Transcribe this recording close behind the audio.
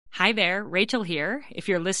Hi there, Rachel here. If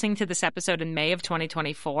you're listening to this episode in May of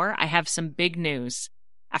 2024, I have some big news.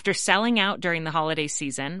 After selling out during the holiday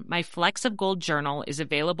season, my Flecks of Gold journal is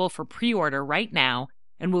available for pre-order right now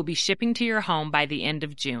and will be shipping to your home by the end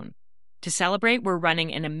of June. To celebrate, we're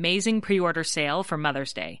running an amazing pre-order sale for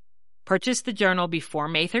Mother's Day. Purchase the journal before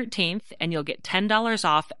May 13th and you'll get $10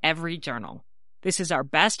 off every journal. This is our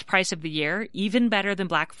best price of the year, even better than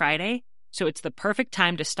Black Friday, so it's the perfect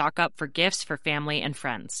time to stock up for gifts for family and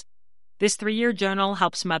friends. This 3-year journal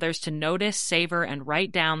helps mothers to notice, savor, and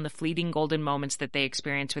write down the fleeting golden moments that they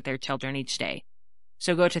experience with their children each day.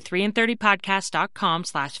 So go to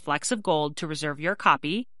 3in30podcast.com/flecksofgold to reserve your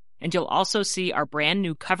copy, and you'll also see our brand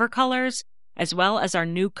new cover colors, as well as our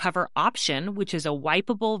new cover option, which is a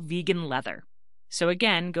wipeable vegan leather. So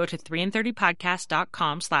again, go to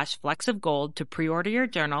 3in30podcast.com/flecksofgold to pre-order your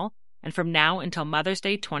journal, and from now until Mother's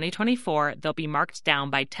Day 2024, they'll be marked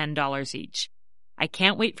down by $10 each. I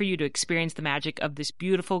can't wait for you to experience the magic of this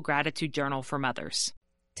beautiful gratitude journal for mothers.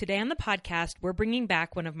 Today on the podcast, we're bringing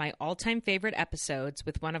back one of my all-time favorite episodes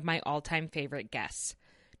with one of my all-time favorite guests.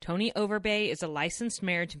 Tony Overbay is a licensed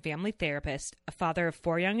marriage and family therapist, a father of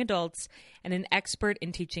 4 young adults, and an expert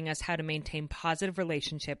in teaching us how to maintain positive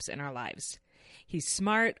relationships in our lives. He's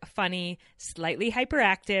smart, funny, slightly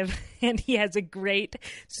hyperactive, and he has a great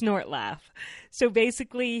snort laugh. So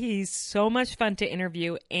basically, he's so much fun to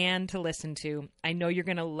interview and to listen to. I know you're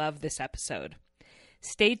going to love this episode.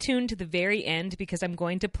 Stay tuned to the very end because I'm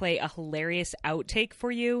going to play a hilarious outtake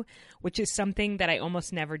for you, which is something that I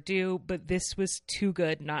almost never do, but this was too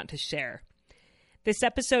good not to share. This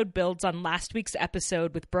episode builds on last week's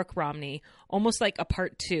episode with Brooke Romney, almost like a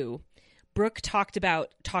part 2. Brooke talked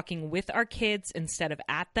about talking with our kids instead of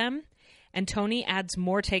at them, and Tony adds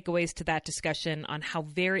more takeaways to that discussion on how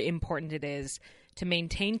very important it is to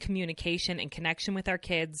maintain communication and connection with our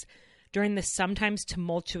kids during the sometimes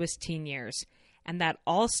tumultuous teen years, and that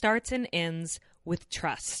all starts and ends with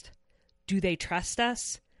trust. Do they trust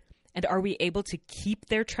us? And are we able to keep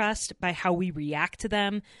their trust by how we react to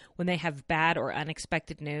them when they have bad or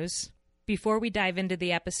unexpected news? Before we dive into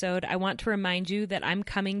the episode, I want to remind you that I'm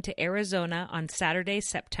coming to Arizona on Saturday,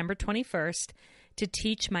 September 21st to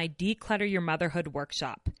teach my Declutter Your Motherhood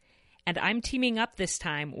workshop. And I'm teaming up this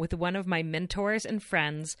time with one of my mentors and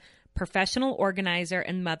friends, professional organizer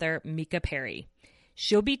and mother, Mika Perry.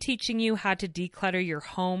 She'll be teaching you how to declutter your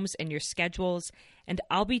homes and your schedules, and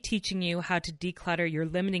I'll be teaching you how to declutter your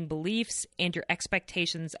limiting beliefs and your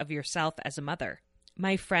expectations of yourself as a mother.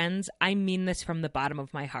 My friends, I mean this from the bottom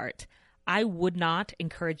of my heart. I would not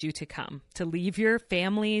encourage you to come, to leave your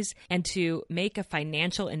families, and to make a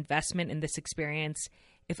financial investment in this experience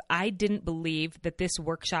if I didn't believe that this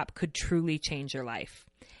workshop could truly change your life.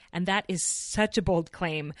 And that is such a bold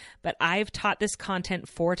claim, but I've taught this content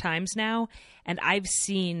 4 times now, and I've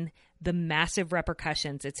seen the massive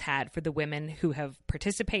repercussions it's had for the women who have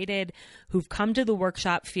participated, who've come to the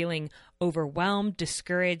workshop feeling overwhelmed,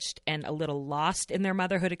 discouraged, and a little lost in their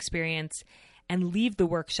motherhood experience, and leave the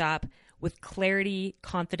workshop with clarity,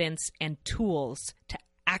 confidence, and tools to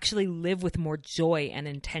actually live with more joy and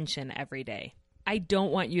intention every day. I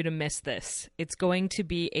don't want you to miss this. It's going to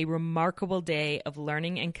be a remarkable day of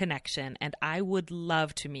learning and connection, and I would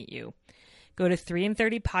love to meet you. Go to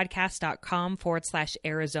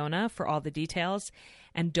 3in30podcast.com/Arizona for all the details,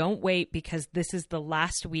 and don't wait because this is the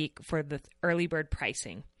last week for the early bird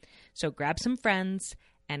pricing. So grab some friends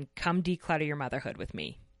and come declutter your motherhood with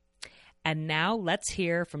me. And now let's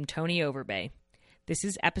hear from Tony Overbay. This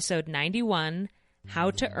is episode 91,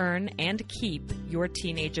 How to Earn and Keep Your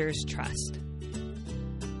Teenager's Trust.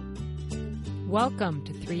 Welcome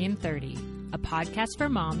to 3 in 30, a podcast for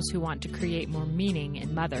moms who want to create more meaning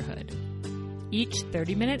in motherhood. Each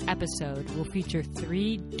 30-minute episode will feature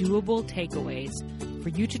 3 doable takeaways for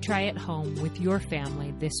you to try at home with your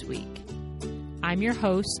family this week. I'm your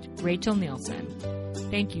host, Rachel Nielsen.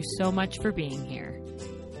 Thank you so much for being here.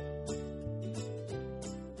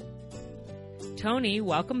 Tony,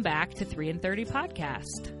 welcome back to 3 in 30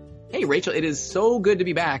 podcast. Hey, Rachel, it is so good to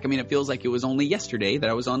be back. I mean, it feels like it was only yesterday that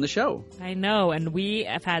I was on the show. I know, and we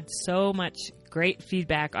have had so much great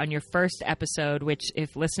feedback on your first episode, which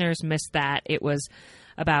if listeners missed that, it was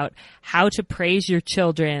about how to praise your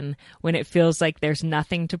children when it feels like there's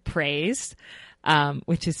nothing to praise,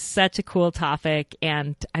 which is such a cool topic.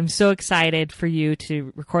 And I'm so excited for you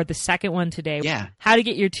to record the second one today. Yeah. How to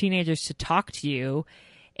get your teenagers to talk to you.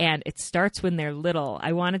 And it starts when they're little.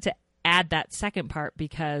 I wanted to add that second part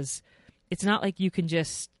because it's not like you can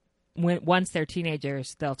just, once they're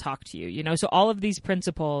teenagers, they'll talk to you, you know? So all of these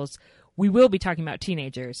principles, we will be talking about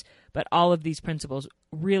teenagers, but all of these principles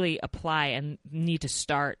really apply and need to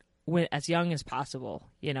start as young as possible.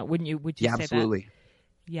 Wouldn't you? Would you Yeah, say absolutely.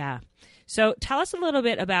 that? Yeah. So tell us a little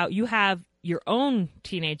bit about, you have your own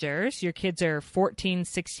teenagers. Your kids are 14,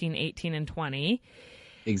 16, 18, and 20.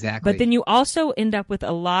 Exactly. But then you also end up with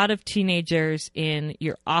a lot of teenagers in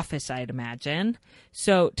your office, I'd imagine.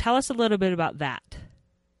 So tell us a little bit about that.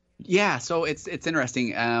 Yeah, so it's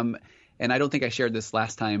interesting. And I don't think I shared this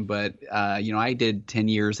last time, but I did 10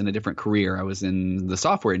 years in a different career. I was in the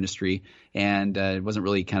software industry and wasn't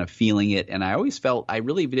really kind of feeling it. And I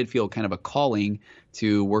really did feel kind of a calling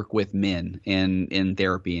to work with men in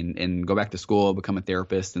therapy and go back to school, become a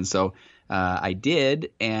therapist. And so I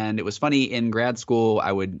did. And it was funny, in grad school,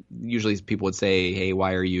 people would say, hey,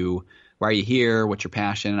 why are you here? What's your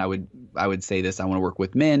passion? I would say this: I want to work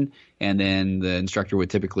with men. And then the instructor would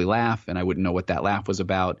typically laugh, and I wouldn't know what that laugh was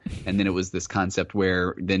about. And then it was this concept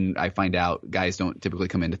where then I find out guys don't typically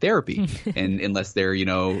come into therapy, and unless they're,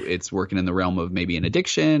 it's working in the realm of maybe an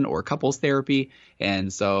addiction or couples therapy.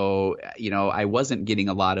 And so, I wasn't getting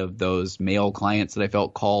a lot of those male clients that I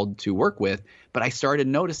felt called to work with, but I started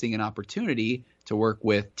noticing an opportunity to work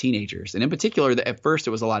with teenagers. And in particular, at first it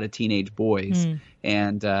was a lot of teenage boys.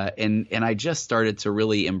 And I just started to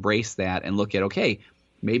really embrace that and look at, okay,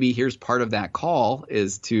 maybe here's part of that call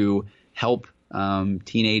is to help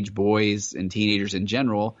teenage boys and teenagers in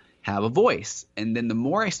general have a voice. And then the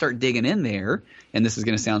more I start digging in there, and this is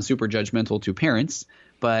going to sound super judgmental to parents,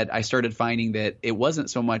 but I started finding that it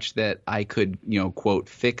wasn't so much that I could, quote,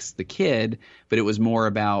 fix the kid, but it was more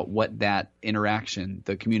about what that interaction,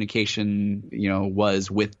 the communication,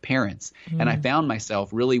 was with parents. And I found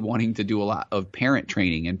myself really wanting to do a lot of parent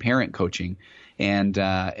training and parent coaching and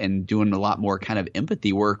doing a lot more kind of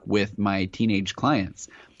empathy work with my teenage clients.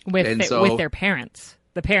 With their parents.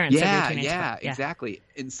 The parents of your teenage yeah, exactly.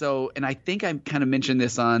 And I think I kind of mentioned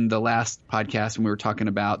this on the last podcast when we were talking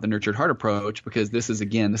about the nurtured heart approach, because this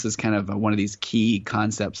is kind of one of these key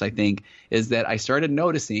concepts, I think, is that I started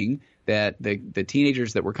noticing that the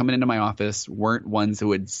teenagers that were coming into my office weren't ones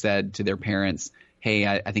who had said to their parents, hey,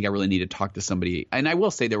 I think I really need to talk to somebody. And I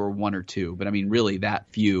will say there were one or two, but I mean, really that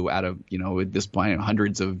few out of, at this point,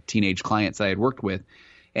 hundreds of teenage clients I had worked with.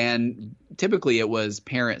 And typically it was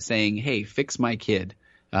parents saying, hey, fix my kid.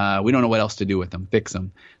 We don't know what else to do with them. Fix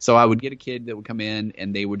them. So I would get a kid that would come in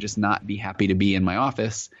and they would just not be happy to be in my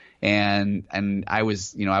office. And I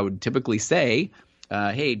would typically say,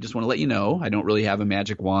 hey, just want to let you know, I don't really have a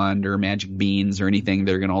magic wand or magic beans or anything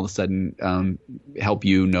that are going to all of a sudden help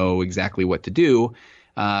you know exactly what to do.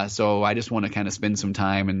 So I just want to kind of spend some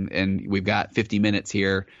time and we've got 50 minutes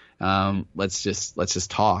here. Let's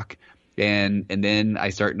just talk. And then I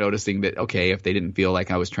start noticing that, okay, if they didn't feel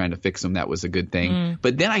like I was trying to fix them, that was a good thing.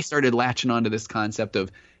 But then I started latching onto this concept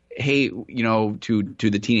of, hey, to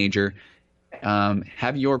the teenager,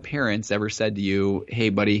 have your parents ever said to you, hey,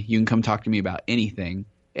 buddy, you can come talk to me about anything?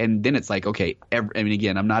 And then it's like, okay,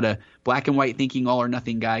 again, I'm not a black and white thinking all or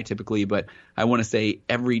nothing guy typically, but I want to say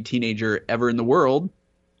every teenager ever in the world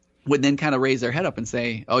would then kind of raise their head up and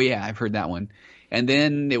say, oh, yeah, I've heard that one. And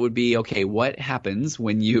then it would be, okay, what's happened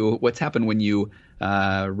when you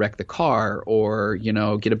wreck the car or,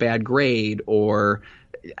 get a bad grade or,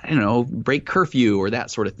 I don't know, break curfew or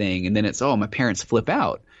that sort of thing. And then it's, oh, my parents flip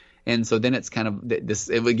out. And so then it's kind of it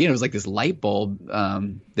was like this light bulb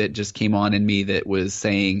that just came on in me that was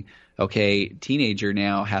saying, okay, teenager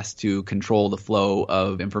now has to control the flow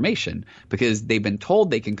of information because they've been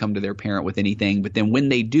told they can come to their parent with anything. But then when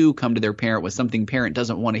they do come to their parent with something parent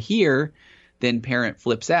doesn't want to hear, then parent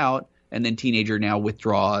flips out, and then teenager now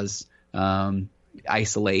withdraws,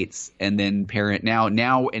 isolates, and then parent now,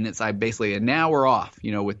 and it's basically, and now we're off,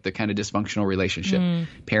 with the kind of dysfunctional relationship.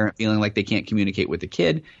 Parent feeling like they can't communicate with the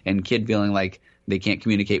kid, and kid feeling like they can't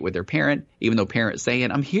communicate with their parent, even though parent's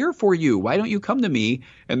saying, I'm here for you. Why don't you come to me?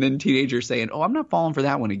 And then teenager saying, oh, I'm not falling for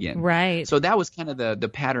that one again. Right. So that was kind of the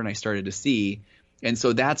pattern I started to see. And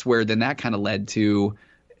so that's where then that kind of led to,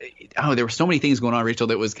 there were so many things going on, Rachel,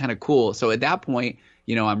 that was kind of cool. So at that point,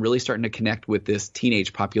 I'm really starting to connect with this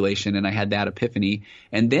teenage population, and I had that epiphany.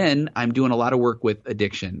 And then I'm doing a lot of work with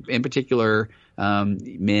addiction, in particular,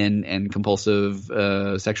 men and compulsive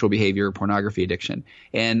sexual behavior, pornography addiction.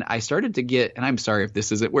 And I started to get, and I'm sorry if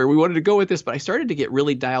this isn't where we wanted to go with this, but I started to get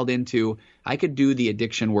really dialed into, I could do the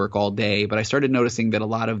addiction work all day, but I started noticing that a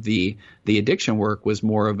lot of the addiction work was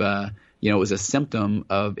more of a, it was a symptom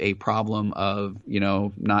of a problem of,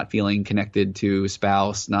 not feeling connected to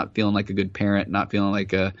spouse, not feeling like a good parent, not feeling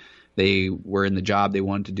like they were in the job they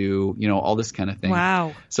wanted to do, all this kind of thing.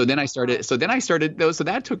 Wow. So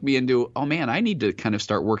that took me into, oh man, I need to kind of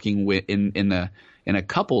start working with in a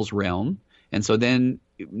couples realm. And so then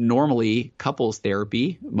normally couples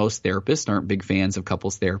therapy, most therapists aren't big fans of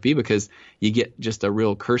couples therapy because you get just a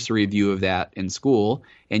real cursory view of that in school,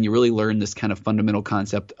 and you really learn this kind of fundamental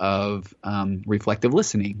concept of reflective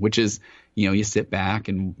listening, which is, you sit back,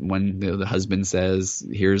 and when the husband says,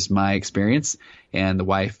 here's my experience, and the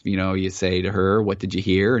wife, you say to her, what did you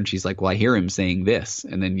hear? And she's like, well, I hear him saying this.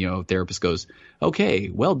 And then, therapist goes, okay,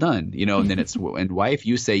 well done. And then it's, and wife,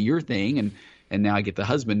 you say your thing. And now I get the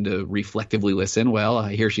husband to reflectively listen. Well,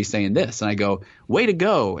 I hear she's saying this. And I go, way to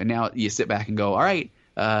go. And now you sit back and go, all right,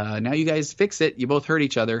 now you guys fix it. You both hurt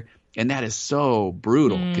each other. And that is so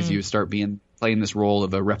brutal because you start playing this role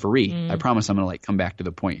of a referee. I promise I'm going to come back to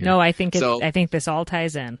the point here. No, I think this all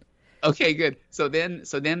ties in. Okay, good. So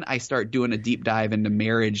then I start doing a deep dive into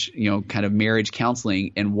marriage, kind of marriage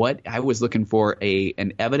counseling, and what I was looking for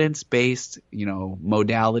an evidence-based,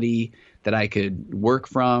 modality that I could work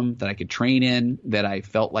from, that I could train in, that I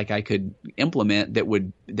felt like I could implement that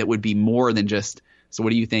would be more than just, so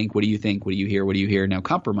what do you think? What do you think? What do you hear? What do you hear? Now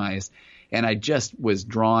compromise. And I just was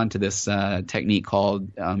drawn to this technique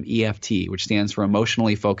called EFT, which stands for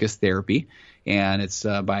Emotionally Focused Therapy. And it's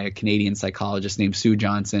by a Canadian psychologist named Sue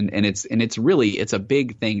Johnson. And it's a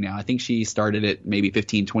big thing now. I think she started it maybe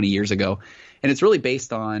 15, 20 years ago. And it's really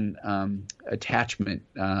based on attachment,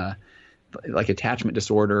 like attachment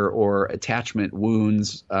disorder or attachment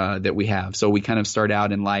wounds that we have. So we kind of start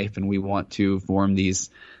out in life and we want to form these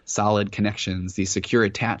solid connections, these secure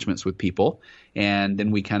attachments with people. And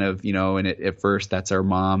then we kind of, and at first that's our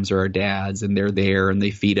moms or our dads, and they're there and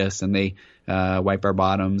they feed us and they wipe our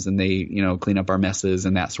bottoms and they, clean up our messes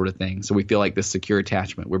and that sort of thing. So we feel like this secure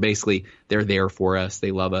attachment. We're basically, they're there for us.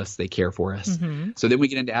 They love us. They care for us. Mm-hmm. So then we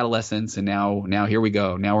get into adolescence, and now here we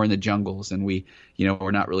go. Now we're in the jungles, and we,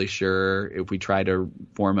 we're not really sure if we try to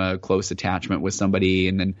form a close attachment with somebody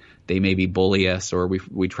and then they maybe bully us, or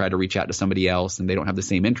we try to reach out to somebody else and they don't have the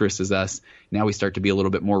same interests as us. Now we start to be a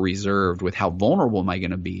little bit more reserved with how vulnerable am I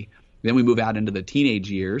going to be. Then we move out into the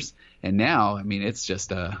teenage years, and now, it's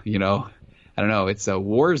just I don't know, it's a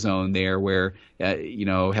war zone there where,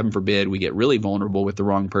 heaven forbid, we get really vulnerable with the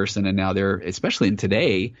wrong person. And now especially in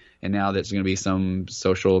today, and now there's going to be some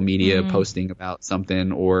social media posting about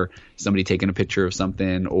something, or somebody taking a picture of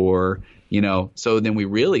something, or, so then we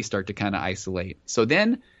really start to kind of isolate. So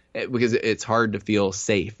then, because it's hard to feel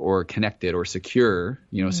safe or connected or secure,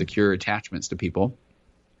 secure attachments to people.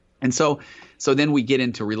 And so then we get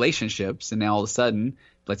into relationships, and now all of a sudden,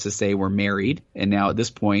 let's just say we're married, and now at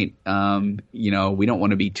this point, we don't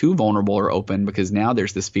want to be too vulnerable or open, because now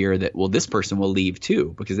there's this fear that, well, this person will leave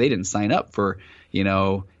too because they didn't sign up for,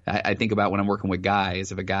 I think about when I'm working with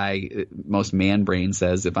guys. If a guy, most man brain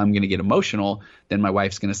says, if I'm going to get emotional, then my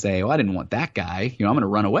wife's going to say, oh, I didn't want that guy. I'm going to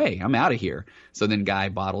run away. I'm out of here. So then guy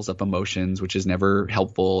bottles up emotions, which is never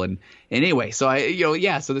helpful. And anyway, so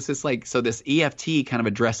so this is so this EFT kind of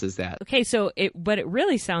addresses that. Okay. So what it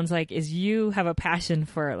really sounds like is you have a passion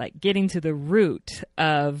for getting to the root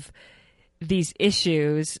of these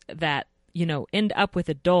issues that, end up with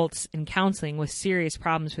adults in counseling with serious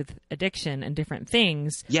problems with addiction and different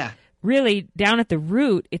things. Yeah. Really, down at the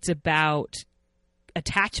root, it's about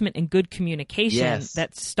attachment and good communication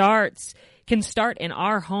that can start in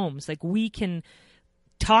our homes. We can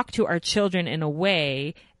talk to our children in a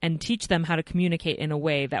way and teach them how to communicate in a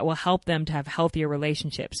way that will help them to have healthier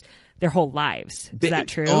relationships their whole lives. Is that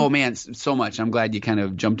true? Oh, man, so much. I'm glad you kind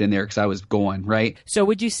of jumped in there because I was going, right? So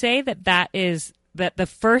would you say that the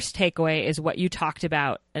first takeaway is what you talked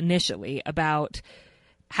about initially, about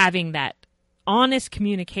having that honest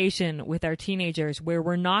communication with our teenagers where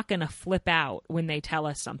we're not going to flip out when they tell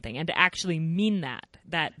us something, and to actually mean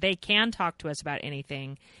that they can talk to us about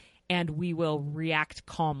anything and we will react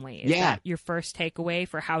calmly. Is that your first takeaway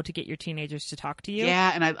for how to get your teenagers to talk to you?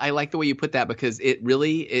 Yeah, and I like the way you put that, because it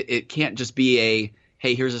really it can't just be a,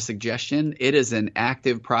 hey, here's a suggestion. It is an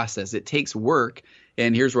active process. It takes work.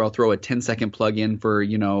 And here's where I'll throw a 10-second plug in for,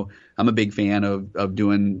 I'm a big fan of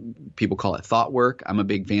doing, people call it thought work. I'm a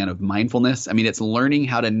big fan of mindfulness. It's learning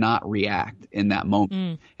how to not react in that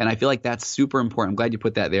moment. And I feel like that's super important. I'm glad you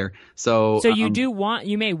put that there. So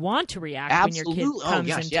you may want to react when your kid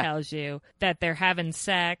comes tells you that they're having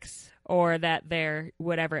sex, or that they're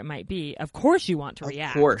whatever it might be. Of course you want to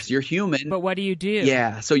react. Of course. You're human. But what do you do?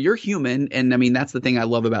 Yeah. So you're human. And that's the thing I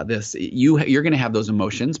love about this. You're going to have those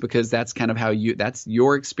emotions, because that's kind of that's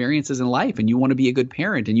your experiences in life, and you want to be a good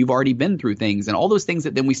parent, and you've already been through things and all those things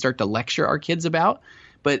that then we start to lecture our kids about.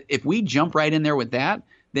 But if we jump right in there with that,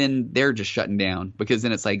 then they're just shutting down, because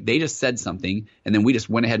then it's like they just said something and then we just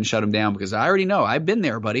went ahead and shut them down because I already know. I've been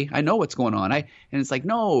there, buddy. I know what's going on. And it's like,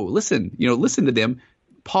 no, listen to them.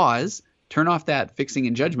 Pause, turn off that fixing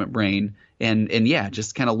and judgment brain and yeah,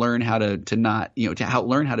 just kind of learn how to not,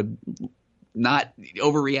 learn how to not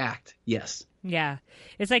overreact. Yes. Yeah.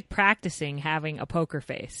 It's like practicing having a poker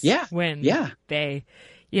face. Yeah. When they,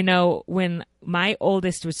 when my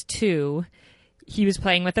oldest was 2, he was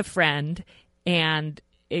playing with a friend and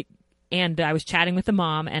I was chatting with the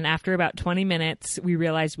mom, and after about 20 minutes, we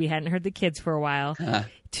realized we hadn't heard the kids for a while,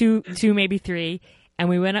 two, maybe 3, and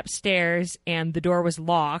we went upstairs, and the door was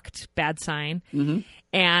locked, bad sign,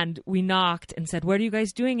 and we knocked and said, "What are you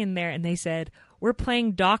guys doing in there?" And they said, "We're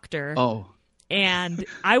playing doctor." Oh. And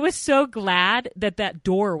I was so glad that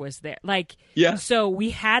door was there. Like, so we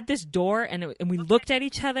had this door, and we looked at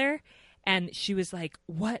each other, and she was like,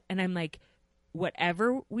 "What?" And I'm like,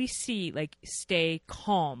 whatever we see, like, stay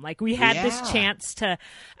calm. Like, we had this chance to,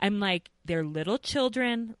 I'm like, they're little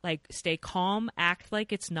children, like, stay calm, act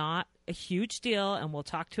like it's not a huge deal, and we'll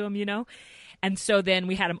talk to them, And so then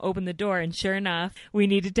we had him open the door, and sure enough, we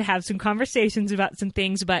needed to have some conversations about some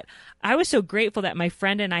things. But I was so grateful that my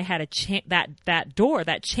friend and I had a chance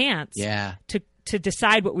to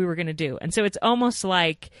decide what we were going to do. And so it's almost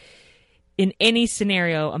like, in any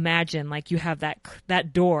scenario, imagine like you have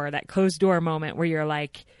that door, that closed door moment where you're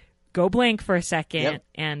like, go blank for a second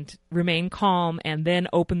and remain calm, and then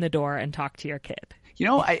open the door and talk to your kid.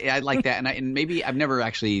 I like that, and maybe I've never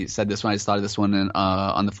actually said this one. I just thought of this one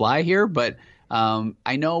on the fly here, but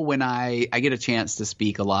I know when I get a chance to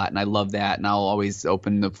speak a lot, and I love that, and I'll always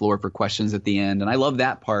open the floor for questions at the end, and I love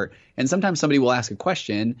that part. And sometimes somebody will ask a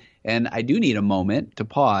question, and I do need a moment to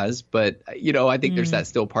pause, but I think there's that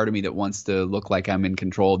still part of me that wants to look like I'm in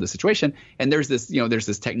control of the situation. And there's this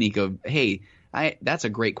technique of, hey, that's a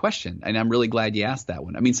great question, and I'm really glad you asked that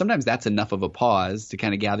one. I mean, sometimes that's enough of a pause to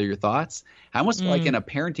kind of gather your thoughts. I almost feel like in a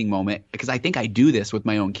parenting moment, because I think I do this with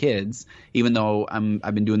my own kids, even though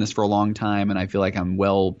I've been doing this for a long time and I feel like I'm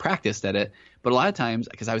well practiced at it. But a lot of times,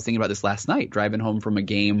 because I was thinking about this last night, driving home from a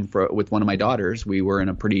game with one of my daughters, we were in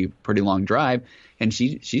a pretty long drive, and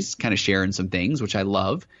she's kind of sharing some things, which I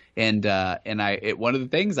love. And one of the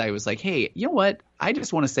things I was like, hey, you know what? I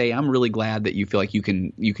just want to say I'm really glad that you feel like you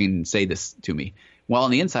can say this to me. Well,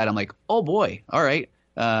 on the inside, I'm like, oh boy, all right,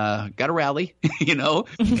 got to rally,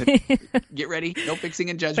 get ready, no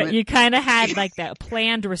fixing and judgment. But you kind of had like that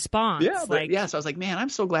planned response. So I was like, man, I'm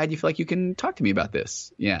so glad you feel like you can talk to me about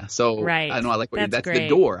this. Yeah. So I don't know. I like that's the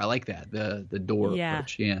door. I like that the door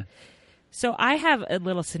approach. Yeah. So I have a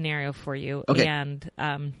little scenario for you, and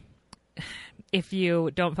if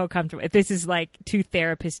you don't feel comfortable, if this is like too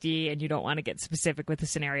therapist-y and you don't want to get specific with the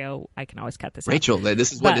scenario, I can always cut this out. Rachel,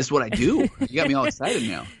 this is what I do. You got me all excited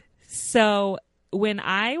now. So when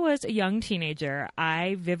I was a young teenager,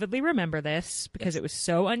 I vividly remember this because it was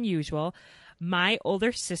so unusual. My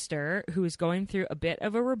older sister, who was going through a bit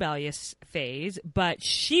of a rebellious phase, but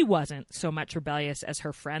she wasn't so much rebellious as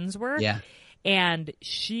her friends were. Yeah. And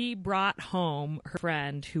she brought home her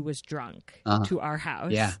friend who was drunk to our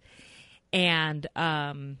house. Yeah. And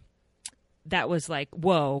that was like,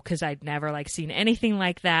 whoa, because I'd never like seen anything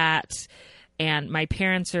like that. And my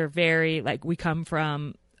parents are very like, we come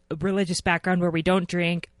from a religious background where we don't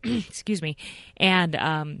drink. Excuse me.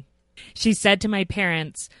 And she said to my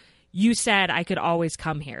parents, you said I could always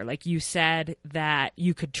come here. Like, you said that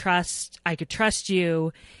I could trust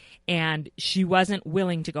you. And she wasn't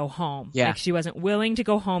willing to go home. Yeah. Like, she wasn't willing to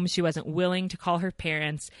go home. She wasn't willing to call her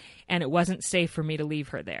parents. And it wasn't safe for me to leave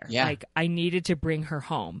her there. Yeah. Like, I needed to bring her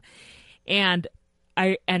home. And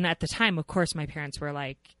at the time, of course, my parents were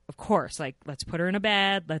like, of course, like, let's put her in a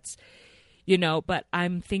bed. Let's, but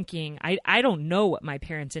I'm thinking, I don't know what my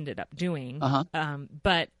parents ended up doing.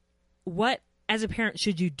 But what, as a parent,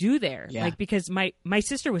 should you do there? Yeah. Like, because my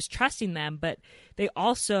sister was trusting them, but they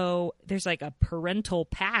also, there's like a parental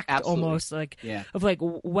pact. Absolutely. Almost like of like,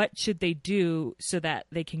 what should they do so that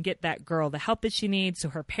they can get that girl the help that she needs, so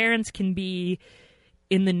her parents can be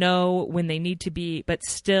in the know when they need to be, but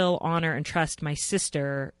still honor and trust my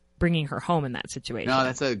sister bringing her home in that situation. No,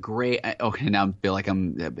 that's a great. Okay, now I feel like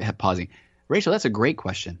I'm pausing. Rachel, that's a great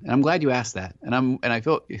question, and I'm glad you asked that. And I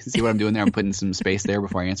feel, see what I'm doing there? I'm putting some space there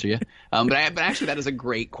before I answer you. But actually, that is a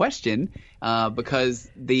great question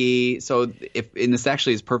because if this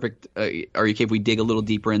actually is perfect. Are you okay if we dig a little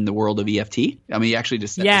deeper in the world of EFT? I mean, you actually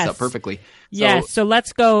just set this up perfectly. So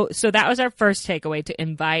let's go. So that was our first takeaway, to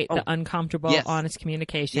invite the uncomfortable, honest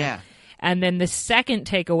communication. Yeah. And then the second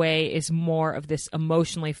takeaway is more of this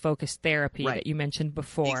emotionally focused therapy that you mentioned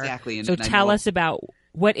before. Exactly. And so tell us about.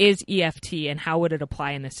 What is EFT and how would it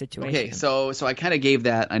apply in this situation? Okay, so I kind of gave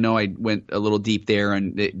that. I know I went a little deep there,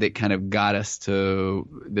 and that kind of got us to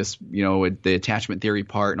this, with the attachment theory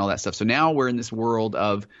part and all that stuff. So now we're in this world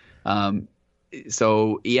of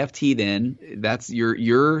so EFT then, that's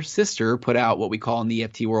your sister put out what we call in the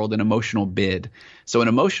EFT world an emotional bid. So an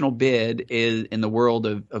emotional bid is in the world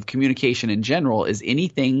of communication in general is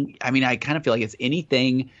anything. I mean, I kind of feel like it's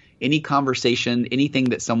anything, any conversation, anything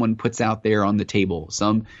that someone puts out there on the table,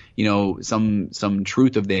 some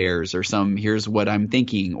truth of theirs, or some here's what I'm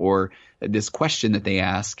thinking, or this question that they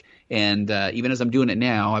ask. And even as I'm doing it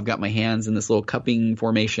now, I've got my hands in this little cupping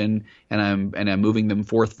formation, and I'm moving them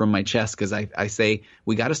forth from my chest, because I say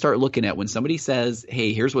we got to start looking at when somebody says,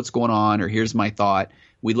 hey, here's what's going on, or here's my thought.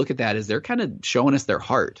 We look at that as they're kind of showing us their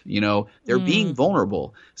heart. They're being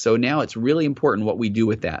vulnerable. So now it's really important what we do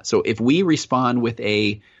with that. So if we respond with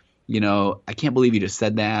I can't believe you just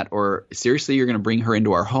said that, or seriously, you're going to bring her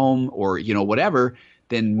into our home, or whatever.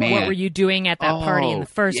 Then, man, what were you doing at that party in the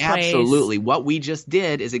first place? Absolutely. What we just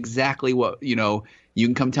did is exactly what, you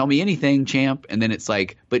can come tell me anything, champ. And then it's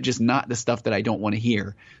like, but just not the stuff that I don't want to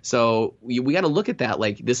hear. So we got to look at that.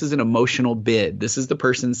 Like, this is an emotional bid. This is the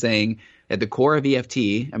person saying at the core of EFT.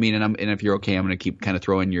 I mean, and if you're okay, I'm going to keep kind of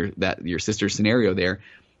throwing your sister's scenario there.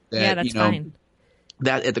 That's fine.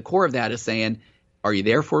 That at the core of that is saying, are you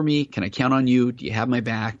there for me? Can I count on you? Do you have my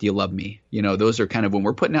back? Do you love me? Those are kind of when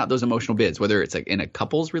we're putting out those emotional bids, whether it's like in a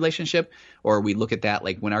couple's relationship, or we look at that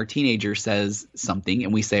like when our teenager says something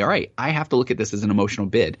and we say, all right, I have to look at this as an emotional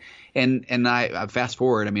bid. And I fast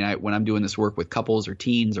forward. I mean, when I'm doing this work with couples or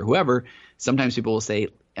teens or whoever, sometimes people will say,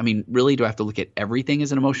 I mean, really, do I have to look at everything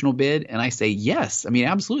as an emotional bid? And I say, yes. I mean,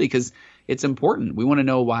 absolutely, because it's important. We want to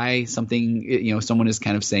know why something, someone is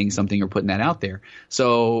kind of saying something or putting that out there.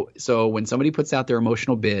 So when somebody puts out their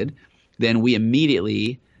emotional bid, then we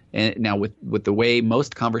immediately, and now with the way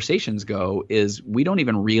most conversations go, is we don't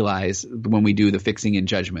even realize when we do the fixing and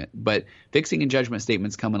judgment. But fixing and judgment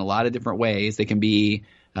statements come in a lot of different ways. They can be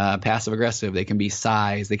passive aggressive. They can be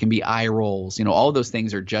sighs. They can be eye rolls. All of those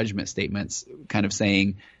things are judgment statements, kind of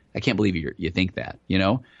saying, I can't believe you think that,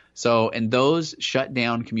 So, and those shut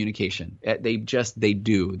down communication. They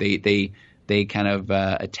do. They kind of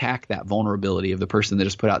attack that vulnerability of the person that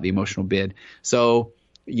just put out the emotional bid. So,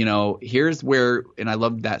 here's where, and I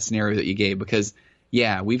love that scenario that you gave, because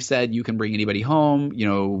yeah, we've said you can bring anybody home,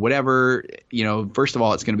 whatever, first of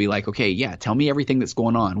all, it's going to be like, okay, yeah, tell me everything that's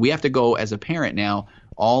going on. We have to go as a parent now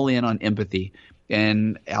all in on empathy.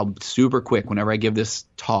 And I'll super quick, whenever I give this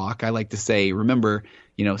talk, I like to say, remember,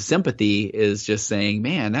 sympathy is just saying,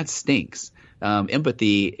 man, that stinks.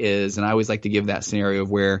 Empathy is, and I always like to give that scenario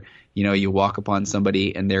of where, you walk upon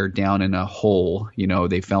somebody and they're down in a hole,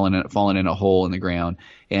 they've fallen in a hole in the ground.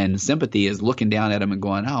 And sympathy is looking down at them and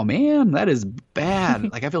going, oh man, that is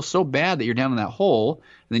bad. Like, I feel so bad that you're down in that hole.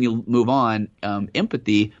 And then you move on.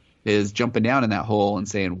 Empathy is jumping down in that hole and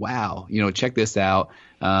saying, wow, check this out.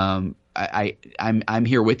 I'm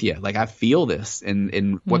here with you. Like, I feel this,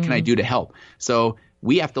 and what can I do to help? So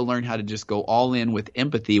we have to learn how to just go all in with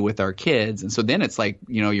empathy with our kids. And so then it's like,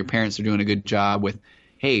 your parents are doing a good job with,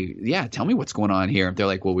 hey, yeah, tell me what's going on here. If they're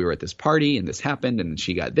like, well, we were at this party and this happened and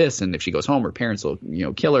she got this, and if she goes home, her parents will,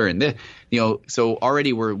 kill her, and this, so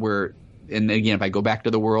already we're, and again, if I go back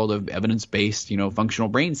to the world of evidence-based, functional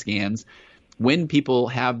brain scans, when people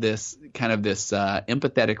have this kind of this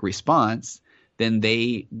empathetic response, then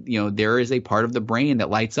they, there is a part of the brain that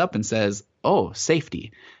lights up and says, oh,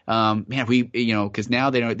 safety. Man, because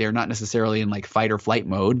now they're not necessarily in like fight or flight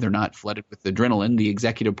mode. They're not flooded with adrenaline. The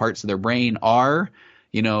executive parts of their brain are,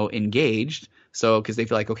 engaged. So, because they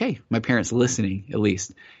feel like, okay, my parent's listening at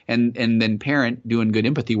least. And then parent doing good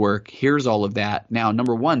empathy work hears all of that. Now,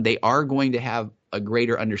 number one, they are going to have a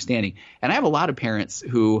greater understanding. And I have a lot of parents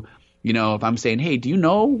who, if I'm saying, hey, do you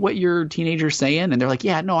know what your teenager's saying? And they're like,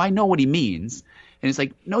 yeah, no, I know what he means. And it's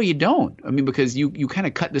like, no, you don't. I mean, because you kind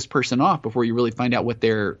of cut this person off before you really find out what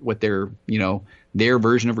their their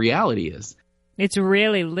version of reality is. It's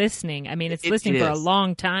really listening. I mean, it's listening for a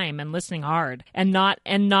long time and listening hard and not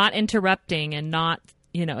interrupting and not,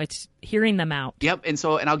 it's hearing them out. Yep. And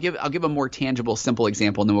so, and I'll give a more tangible, simple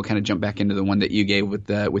example, and then we'll kind of jump back into the one that you gave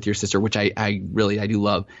with your sister, which I do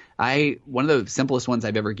love. One of the simplest ones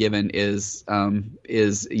I've ever given is a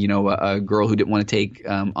girl who didn't want to take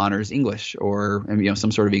honors English or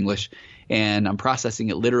some sort of English, and I'm processing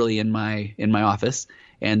it literally in my office,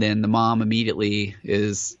 and then the mom immediately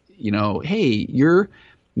is, hey, you're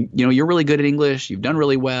really good at English. You've done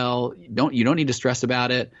really well. You don't need to stress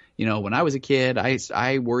about it. When I was a kid,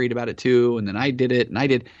 I worried about it too. And then I did it, and I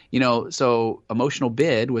did, so emotional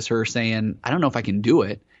bid was her saying, I don't know if I can do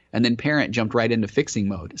it. and then parent jumped right into fixing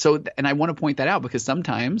mode. So, and I want to point that out because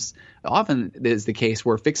often is the case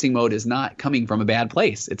where fixing mode is not coming from a bad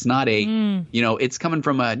place. It's not it's coming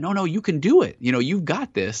from no, you can do it. You've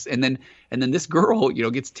got this. And then this girl,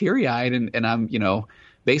 gets teary eyed and I'm,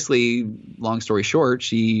 basically, long story short,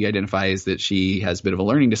 she identifies that she has a bit of a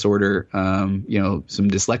learning disorder, some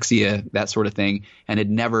dyslexia, that sort of thing, and had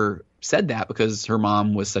never said that because her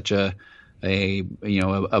mom was such a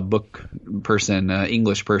book person,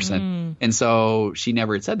 English person. And so she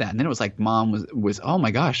never had said that. And then it was like mom was oh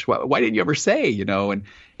my gosh, why didn't you ever say, and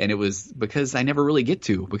it was because I never really get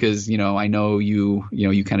to, because, I know you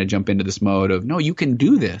kind of jump into this mode of, no, you can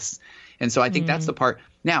do this. And so I think that's the part.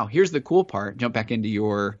 Now, here's the cool part. Jump back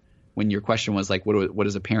into when your question was like, what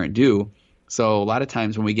does a parent do? So a lot of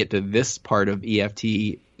times when we get to this part of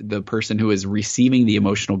EFT, the person who is receiving the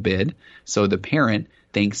emotional bid, so the parent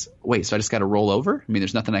thinks, wait, so I just got to roll over? I mean,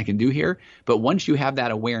 there's nothing I can do here. But once you have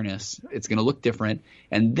that awareness, it's going to look different.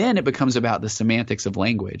 And then it becomes about the semantics of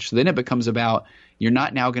language. So then it becomes about, you're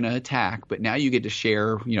not now going to attack, but now you get to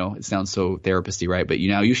share, it sounds so therapist-y, right? But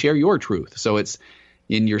now you share your truth. So it's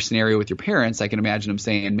in your scenario with your parents, I can imagine them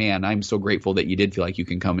saying, man, I'm so grateful that you did feel like you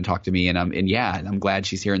can come and talk to me. And I'm glad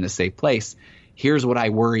she's here in this safe place. Here's what I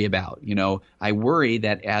worry about. I worry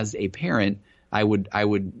that as a parent, I would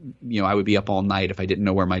be up all night if I didn't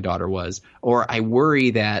know where my daughter was. Or I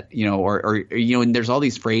worry that, and there's all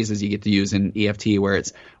these phrases you get to use in EFT where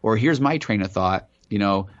it's, or here's my train of thought.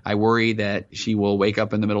 I worry that she will wake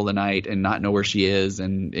up in the middle of the night and not know where she is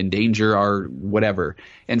and endanger our whatever.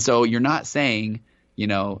 And so you're not saying,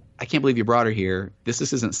 I can't believe you brought her here. This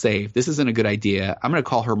isn't safe. This isn't a good idea. I'm going to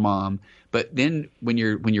call her mom. But then when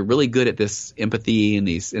you're really good at this empathy and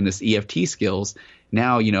this EFT skills,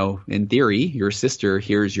 now, in theory, your sister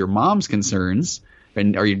hears your mom's concerns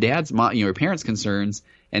or your dad's mom, your parents' concerns,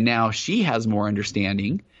 and now she has more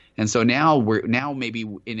understanding. And so now maybe,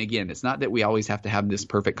 and again, it's not that we always have to have this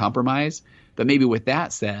perfect compromise, but maybe with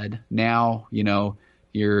that said, now,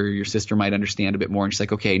 your sister might understand a bit more, and she's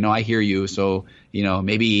like, okay, no, I hear you. So,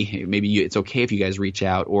 maybe it's okay if you guys reach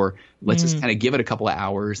out, or let's just kind of give it a couple of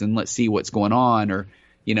hours and let's see what's going on, or,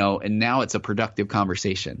 and now it's a productive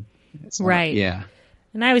conversation. Right. Yeah.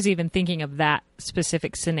 And I was even thinking of that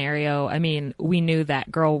specific scenario. I mean, we knew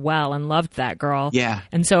that girl well and loved that girl. Yeah.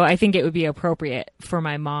 And so I think it would be appropriate for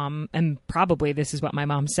my mom, and probably this is what my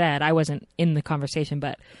mom said. I wasn't in the conversation,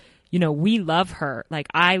 but we love her. Like,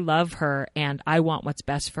 I love her and I want what's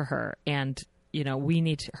best for her. And,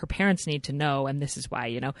 her parents need to know. And this is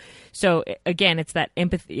why, So again, it's that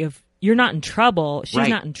empathy of, you're not in trouble. She's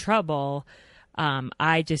not in trouble.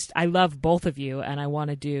 I love both of you and I want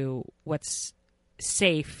to do what's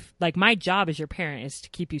safe. Like, my job as your parent is to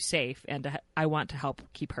keep you safe, and I want to help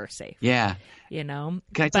keep her safe. Yeah. Can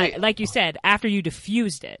I tell you, like you said, after you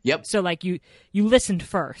diffused it. Yep. So like you listened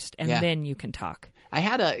first and then you can talk.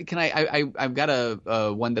 I've got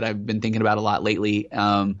a one that I've been thinking about a lot lately.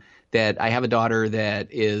 That I have a daughter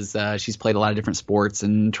that is she's played a lot of different sports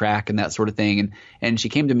and track and that sort of thing, and she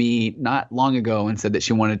came to me not long ago and said that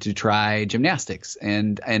she wanted to try gymnastics,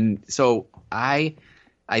 and so I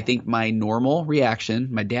think my normal reaction,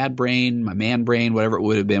 my dad brain, my man brain, whatever it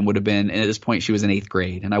would have been, and at this point she was in 8th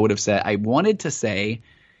grade, and I would have said, I wanted to say,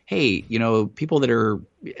 hey, people that are,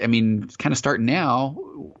 kind of starting now,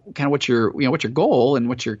 kind of what's your goal and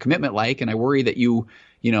what's your commitment like? And I worry that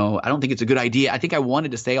I don't think it's a good idea. I think I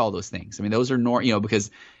wanted to say all those things. I mean, those are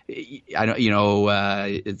because I don't,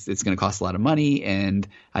 it's going to cost a lot of money, and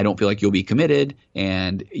I don't feel like you'll be committed,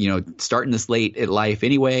 and, starting this late at life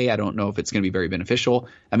anyway, I don't know if it's going to be very beneficial.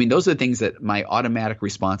 I mean, those are the things that my automatic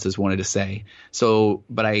responses wanted to say. So,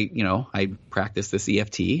 but I practice this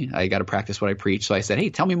EFT. I got to practice what I preach. So I said,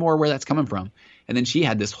 hey, tell me more where that's coming from. And then she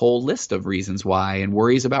had this whole list of reasons why, and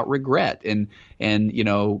worries about regret, and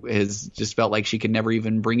has just felt like she could never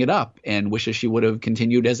even bring it up, and wishes she would have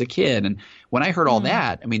continued as a kid. And when I heard all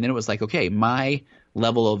that, then it was like, okay, my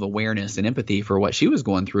level of awareness and empathy for what she was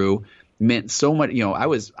going through meant so much.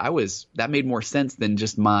 That made more sense than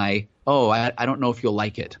just I don't know if you'll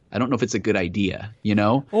like it. I don't know if it's a good idea,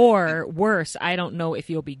 Or worse, I don't know if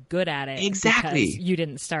you'll be good at it. Exactly. Because you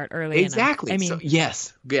didn't start early Exactly. enough. So,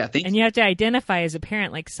 yes. Yeah. And you have to identify as a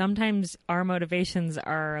parent, like, sometimes our motivations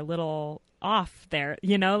are a little off there,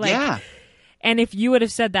 Yeah. And if you would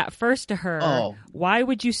have said that first to her, why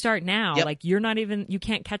would you start now? Yep. Like, you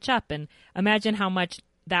can't catch up. And imagine how much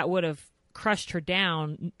that would have crushed her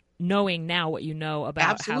down, knowing now what you know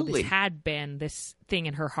about how this had been this thing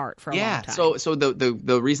in her heart for a long time. So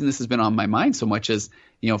the reason this has been on my mind so much is,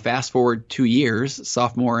 fast forward 2 years,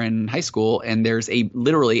 sophomore in high school, and there's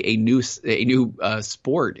literally a new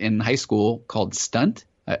sport in high school called stunt.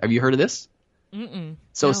 Have you heard of this? Mm-mm.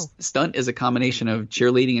 So No. stunt is a combination of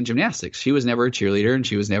cheerleading and gymnastics. She was never a cheerleader and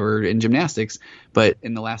she was never in gymnastics, but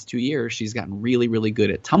in the last 2 years, she's gotten really, really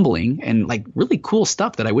good at tumbling and like really cool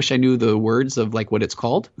stuff that I wish I knew the words of like what it's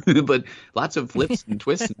called, but lots of flips and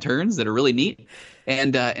twists and turns that are really neat.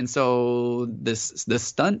 And so this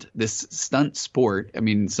stunt sport, I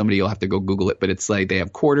mean, somebody will have to go Google it, but it's like they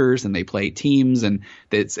have quarters and they play teams, and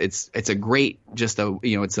it's a great, just a,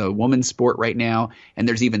 it's a woman's sport right now. And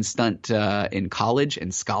there's even stunt in college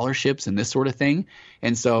and scholarships and this sort of thing.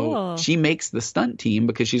 And so Cool. she makes the stunt team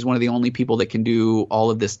because she's one of the only people that can do all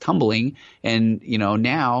of this tumbling. And,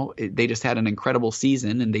 now they just had an incredible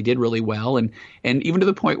season and they did really well. And even to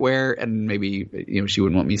the point where, and maybe, she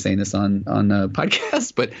wouldn't want me saying this on a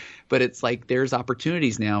podcast, but it's like there's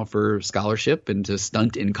opportunities now for scholarship and to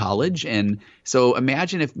stunt in college. And so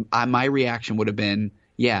imagine if my reaction would have been,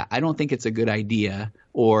 yeah, I don't think it's a good idea,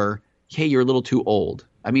 or, hey, you're a little too old.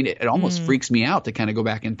 I mean, it almost freaks me out to kind of go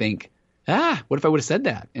back and think, what if I would have said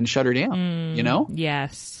that and shut her down,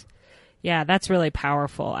 Yes. Yeah, that's really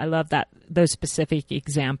powerful. I love that, those specific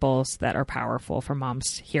examples that are powerful for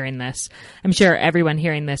moms hearing this. I'm sure everyone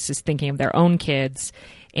hearing this is thinking of their own kids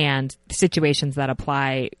and situations that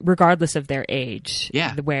apply regardless of their age,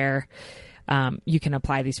 where you can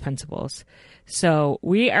apply these principles. So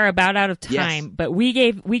we are about out of time, but we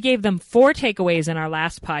gave them 4 takeaways in our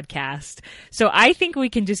last podcast. So I think we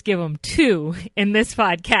can just give them 2 in this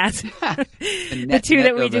podcast. The 2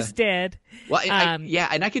 that we just did. Well,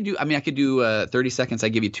 and I could do 30 seconds. I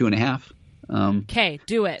give you 2.5. Okay,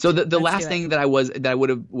 do it. So the last thing that I would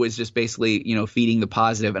have was just basically, feeding the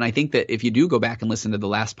positive. And I think that if you do go back and listen to the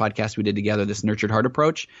last podcast we did together, this nurtured heart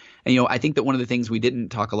approach, and, I think that one of the things we didn't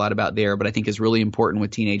talk a lot about there, but I think is really important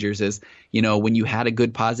with teenagers is, when you had a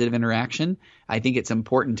good positive interaction, I think it's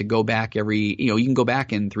important to go back you can go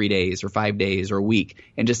back in 3 days or 5 days or a week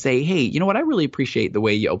and just say, hey, you know what? I really appreciate the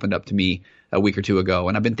way you opened up to me a week or 2 ago.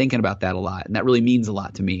 And I've been thinking about that a lot. And that really means a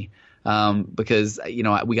lot to me. Because,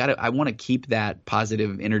 I want to keep that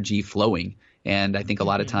positive energy flowing. And I think a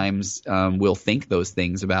lot of times, we'll think those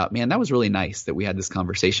things about, man, that was really nice that we had this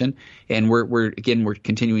conversation. And we're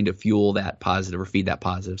continuing to fuel that positive or feed that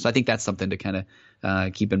positive. So I think that's something to kind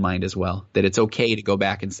of, keep in mind as well, that it's okay to go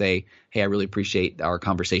back and say, hey, I really appreciate our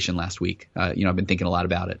conversation last week. I've been thinking a lot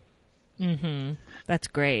about it. Mm-hmm. That's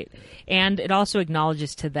great. And it also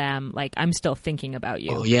acknowledges to them, like, I'm still thinking about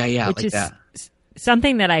you. Oh, yeah. Which like is that.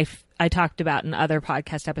 Something that I talked about in other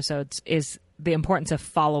podcast episodes is the importance of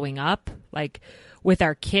following up, like with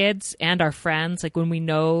our kids and our friends. Like when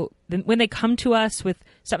when they come to us with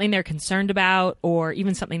something they're concerned about or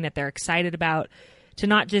even something that they're excited about, to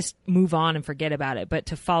not just move on and forget about it, but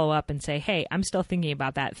to follow up and say, hey, I'm still thinking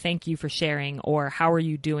about that. Thank you for sharing. Or how are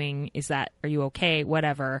you doing? Are you okay?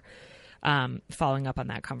 Whatever. Following up on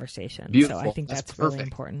that conversation. Beautiful. So I think that's really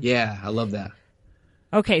important. Yeah, I love that.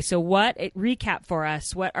 Okay, so recap for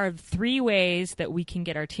us, what are 3 ways that we can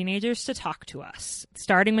get our teenagers to talk to us,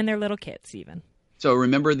 starting when they're little kids even? So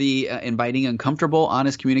remember the inviting uncomfortable,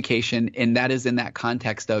 honest communication, and that is in that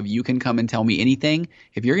context of you can come and tell me anything.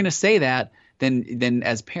 If you're going to say that, then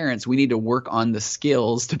as parents, we need to work on the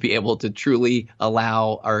skills to be able to truly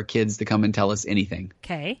allow our kids to come and tell us anything.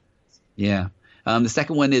 Okay. Yeah. The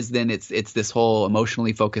second one is then it's this whole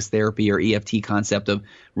emotionally focused therapy or EFT concept of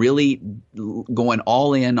really going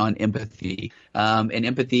all in on empathy. And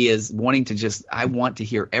empathy is wanting to I want to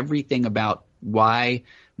hear everything about why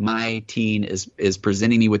my teen is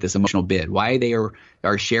presenting me with this emotional bid, why they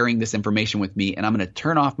are sharing this information with me. And I'm going to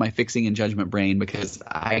turn off my fixing and judgment brain because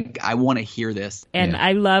I want to hear this. And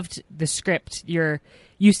I loved the script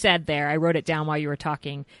you said there. I wrote it down while you were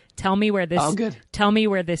talking. Tell me where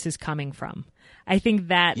this is coming from. I think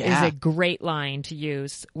that is a great line to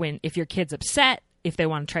use if your kid's upset, if they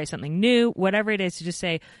want to try something new, whatever it is, to just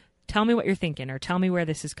say, tell me what you're thinking or tell me where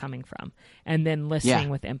this is coming from, and then listening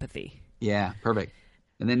with empathy. Yeah, perfect.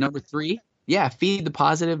 And then number 3, feed the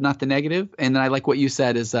positive, not the negative. And then I like what you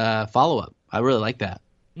said is follow-up. I really like that.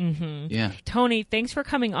 Mm-hmm. Yeah. Tony, thanks for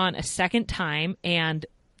coming on a second time, and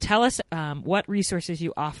tell us what resources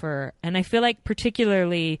you offer. And I feel like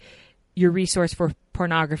particularly your resource for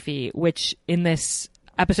pornography, which in this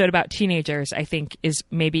episode about teenagers, I think is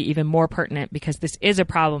maybe even more pertinent because this is a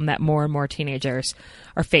problem that more and more teenagers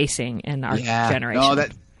are facing in our generation.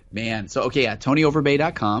 No, so,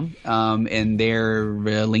 TonyOverbay.com. And they're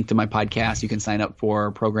linked to my podcast. You can sign up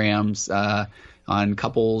for programs on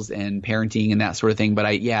couples and parenting and that sort of thing. But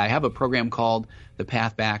I have a program called The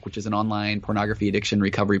Path Back, which is an online pornography addiction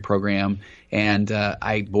recovery program. And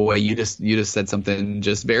you just said something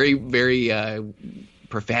just very, very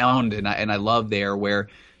profound, and I love there where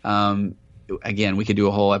again, we could do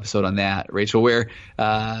a whole episode on that, Rachel, where,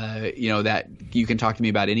 that you can talk to me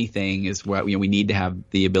about anything is what, we need to have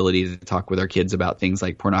the ability to talk with our kids about things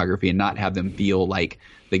like pornography and not have them feel like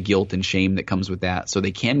the guilt and shame that comes with that. So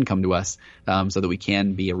they can come to us, so that we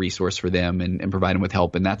can be a resource for them and provide them with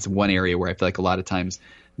help. And that's one area where I feel like a lot of times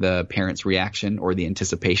the parent's reaction or the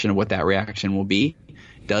anticipation of what that reaction will be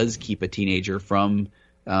does keep a teenager from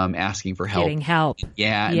asking for help. Getting help.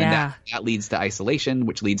 Yeah. And then that leads to isolation,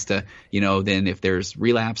 which leads to, then if there's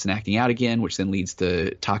relapse and acting out again, which then leads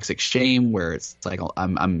to toxic shame, where it's like,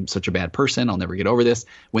 I'm such a bad person, I'll never get over this,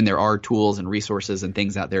 when there are tools and resources and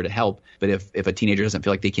things out there to help. But if a teenager doesn't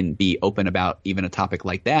feel like they can be open about even a topic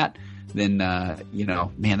like that, then,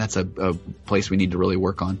 man, that's a place we need to really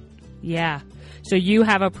work on. Yeah. So you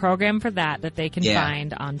have a program for that they can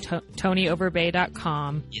find on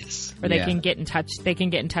TonyOverbay.com. Yes. Or they can get in touch. They can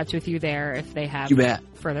get in touch with you there if they have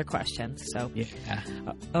further questions. So,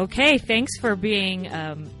 okay. Thanks for being,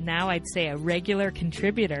 now I'd say a regular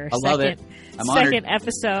contributor. I love it. I'm second honored.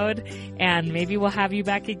 episode, and maybe we'll have you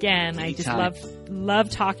back again. Anytime. I just love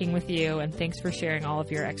talking with you, and thanks for sharing all of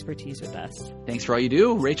your expertise with us. Thanks for all you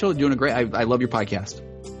do, Rachel. Doing a great. I love your podcast.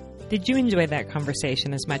 Did you enjoy that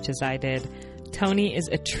conversation as much as I did? Tony is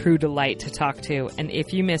a true delight to talk to, and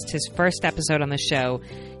if you missed his first episode on the show,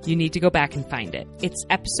 you need to go back and find it. It's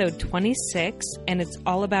episode 26, and it's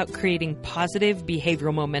all about creating positive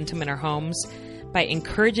behavioral momentum in our homes by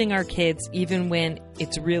encouraging our kids even when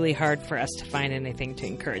it's really hard for us to find anything to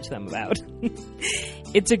encourage them about.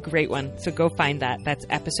 It's a great one, so go find that. That's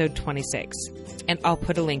episode 26, and I'll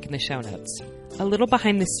put a link in the show notes. A little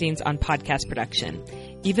behind the scenes on podcast production.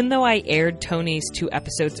 Even though I aired Tony's 2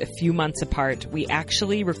 episodes a few months apart, we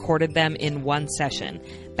actually recorded them in one session,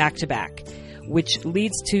 back to back, which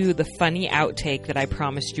leads to the funny outtake that I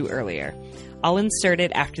promised you earlier. I'll insert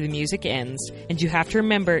it after the music ends, and you have to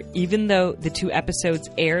remember, even though the 2 episodes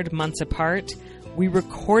aired months apart, we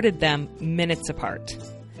recorded them minutes apart.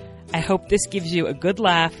 I hope this gives you a good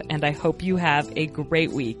laugh, and I hope you have a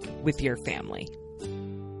great week with your family.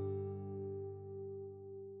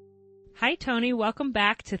 Hi, Tony. Welcome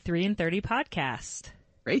back to 3 and 30 Podcast.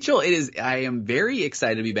 Rachel, I am very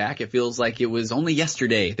excited to be back. It feels like it was only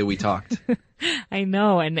yesterday that we talked. I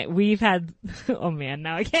know, and we've had, oh man,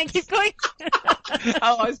 now I can't keep going.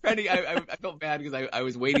 I was trying to, I felt bad because I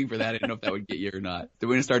was waiting for that. I didn't know if that would get you or not. Do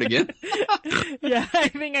we want to start again? Yeah, I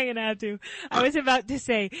think I'm going to have to. I was about to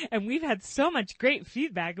say, and we've had so much great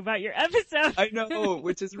feedback about your episode. I know,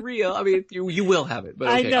 which is real. I mean, you will have it, but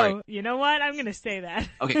okay. I know. Right. You know what? I'm going to say that.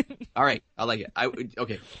 Okay. All right. I like it.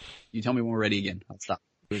 Okay. You tell me when we're ready again. I'll stop.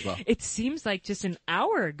 As well. It seems like just an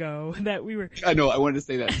hour ago that we were. I know. I wanted to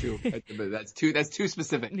say that too, but that's too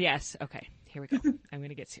specific. Yes. Okay. Here we go. I'm going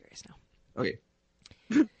to get serious now. Okay.